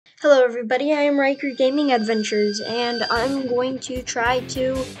Hello everybody, I am Riker Gaming Adventures, and I'm going to try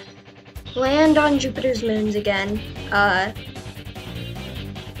to land on Jupiter's moons again.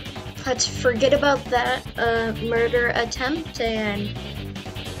 Let's forget about that murder attempt and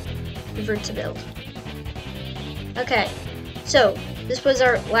revert to build. Okay, so this was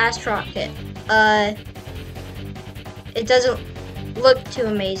our last rocket. It doesn't look too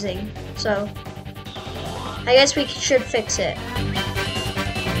amazing, so I guess we should fix it.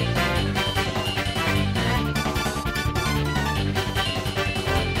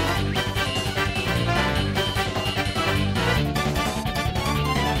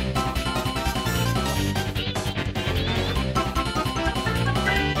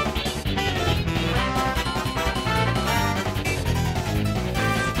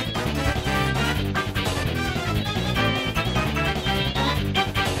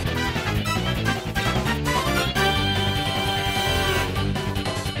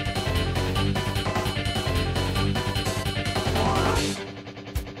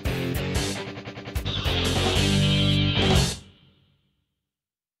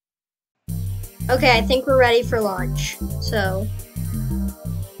 Okay, I think we're ready for launch. So,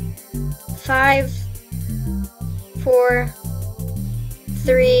 5, 4,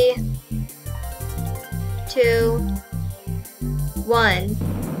 3, 2, 1.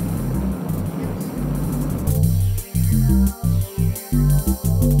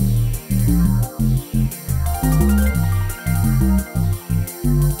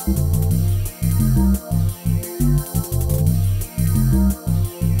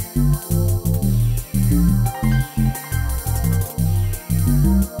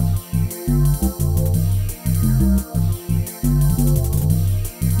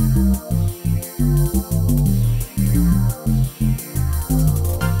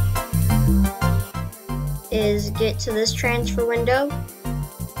 Is get to this transfer window.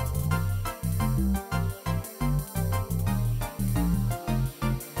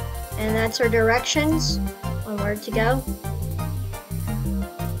 And that's our directions on where to go.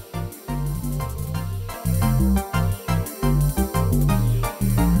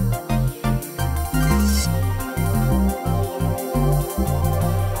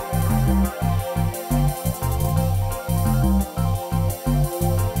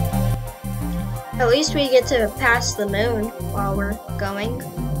 At least we get to pass the moon while we're going.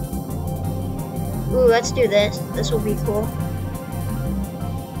 Ooh, let's do this. This will be cool.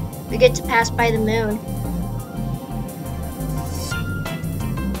 We get to pass by the moon.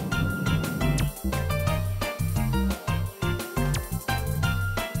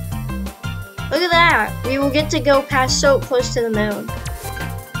 Look at that! We will get to go past so close to the moon.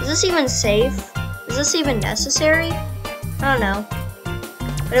 Is this even safe? Is this even necessary? I don't know.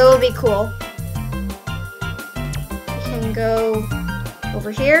 But it will be cool. Go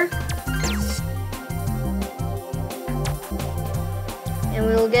over here, and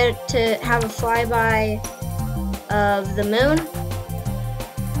we will get to have a flyby of the moon.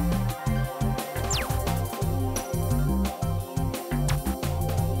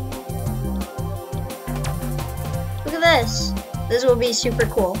 Look at this. This will be super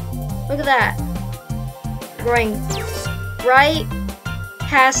cool. Look at that. We're going right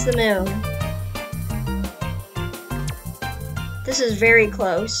past the moon. This is very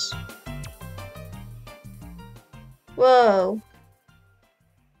close. Whoa.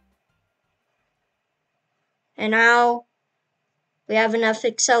 And now we have enough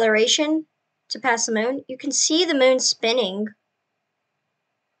acceleration to pass the moon. You can see the moon spinning.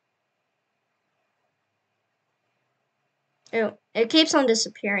 Oh, it keeps on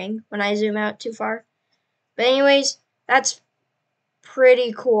disappearing when I zoom out too far. But anyways, that's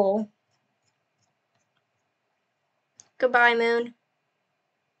pretty cool. Goodbye, moon.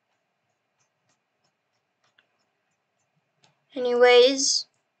 Anyways,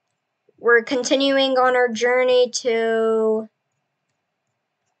 we're continuing on our journey to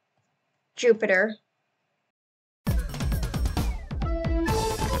Jupiter.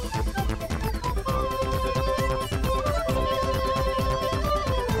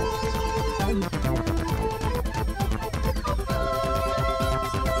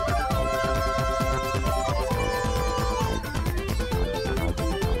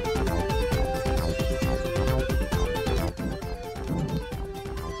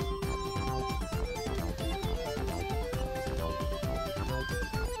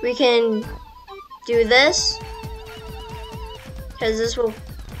 We can do this, because this will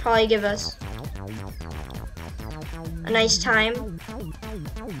probably give us a nice time.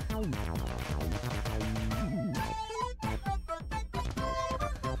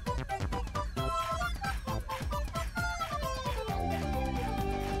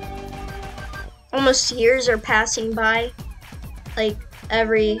 almost years are passing by, like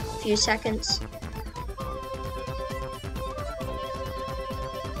every few seconds.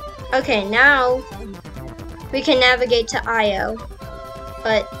 Okay, now we can navigate to Io.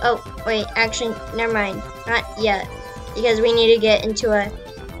 But, oh, wait, actually, never mind. Not yet. Because we need to get into a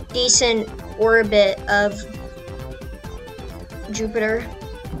decent orbit of Jupiter.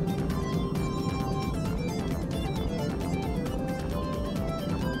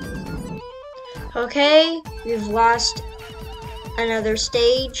 Okay, we've lost another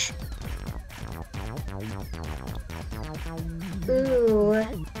stage. Ooh,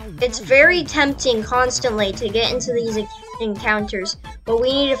 it's very tempting constantly to get into these encounters, but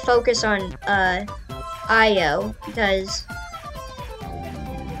we need to focus on Io because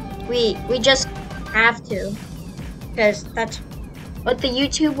we just have to, because that's what the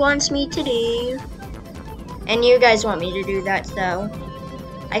YouTube wants me to do, and you guys want me to do that, so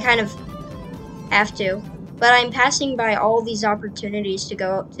I kind of have to. But I'm passing by all these opportunities to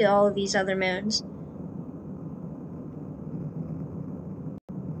go to all of these other moons.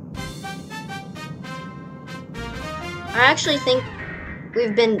 I actually think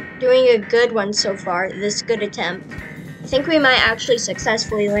we've been doing a good one so far, this good attempt. I think we might actually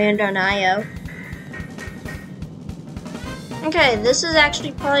successfully land on Io. Okay, this is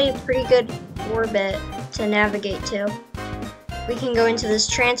actually probably a pretty good orbit to navigate to. We can go into this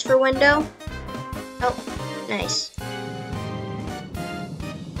transfer window. Oh, nice.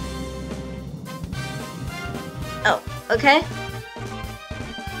 Oh, okay.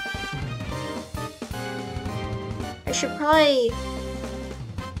 I should probably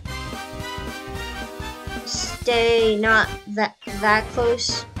stay not that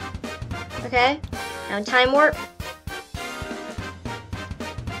close. Okay, now time warp.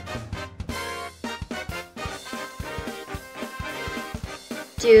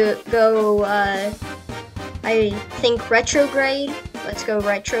 To go, I think retrograde. Let's go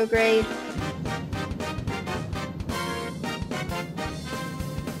retrograde.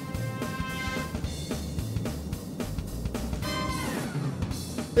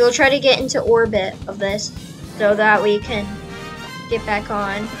 We'll try to get into orbit of this so that we can get back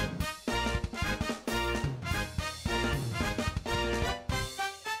on.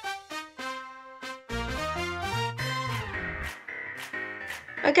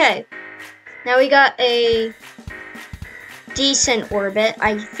 Okay, now we got a decent orbit.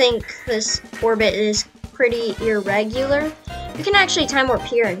 I think this orbit is pretty irregular. We can actually time warp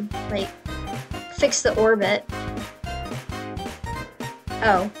here and like fix the orbit.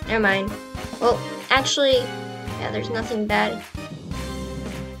 Oh, never mind. Well, actually, yeah, there's nothing bad.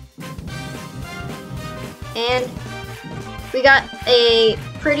 And we got a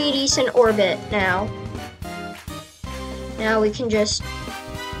pretty decent orbit now. Now we can just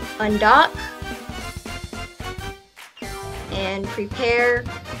undock and prepare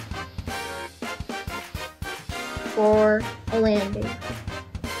for a landing.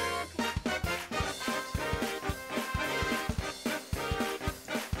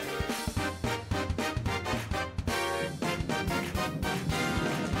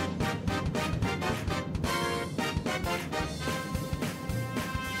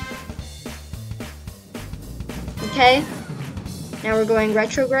 Okay, now we're going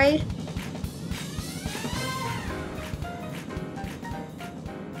retrograde.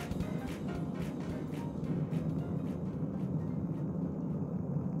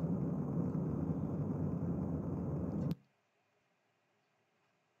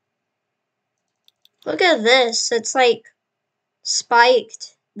 Look at this, it's like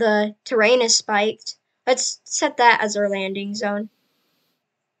spiked. The terrain is spiked. Let's set that as our landing zone.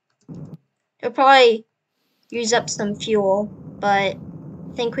 It'll probably use up some fuel, but I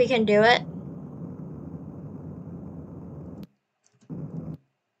think we can do it.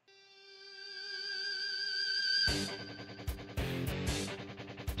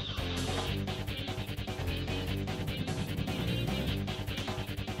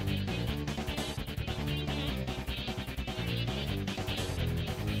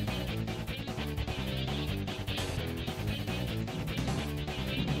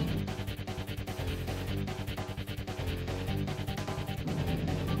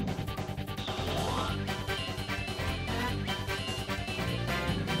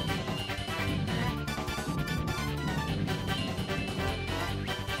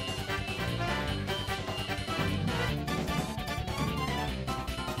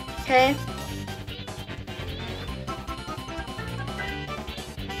 Okay.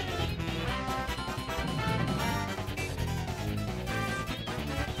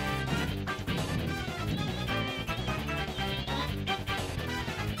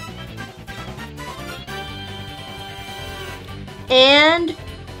 And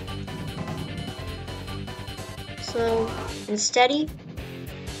slow and steady.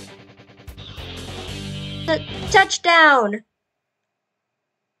 Touchdown!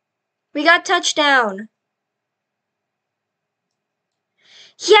 We got touchdown.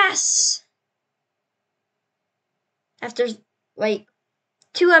 Yes! After like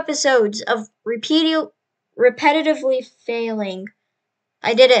 2 episodes of repetitively failing,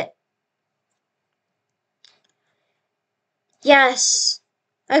 I did it. Yes.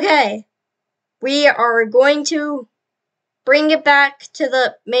 Okay. We are going to bring it back to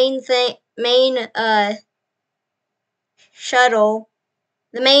the main shuttle,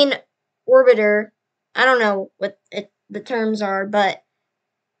 the main orbiter. I don't know what the terms are, but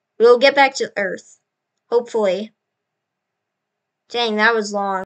we'll get back to Earth. Hopefully. Dang, that was long.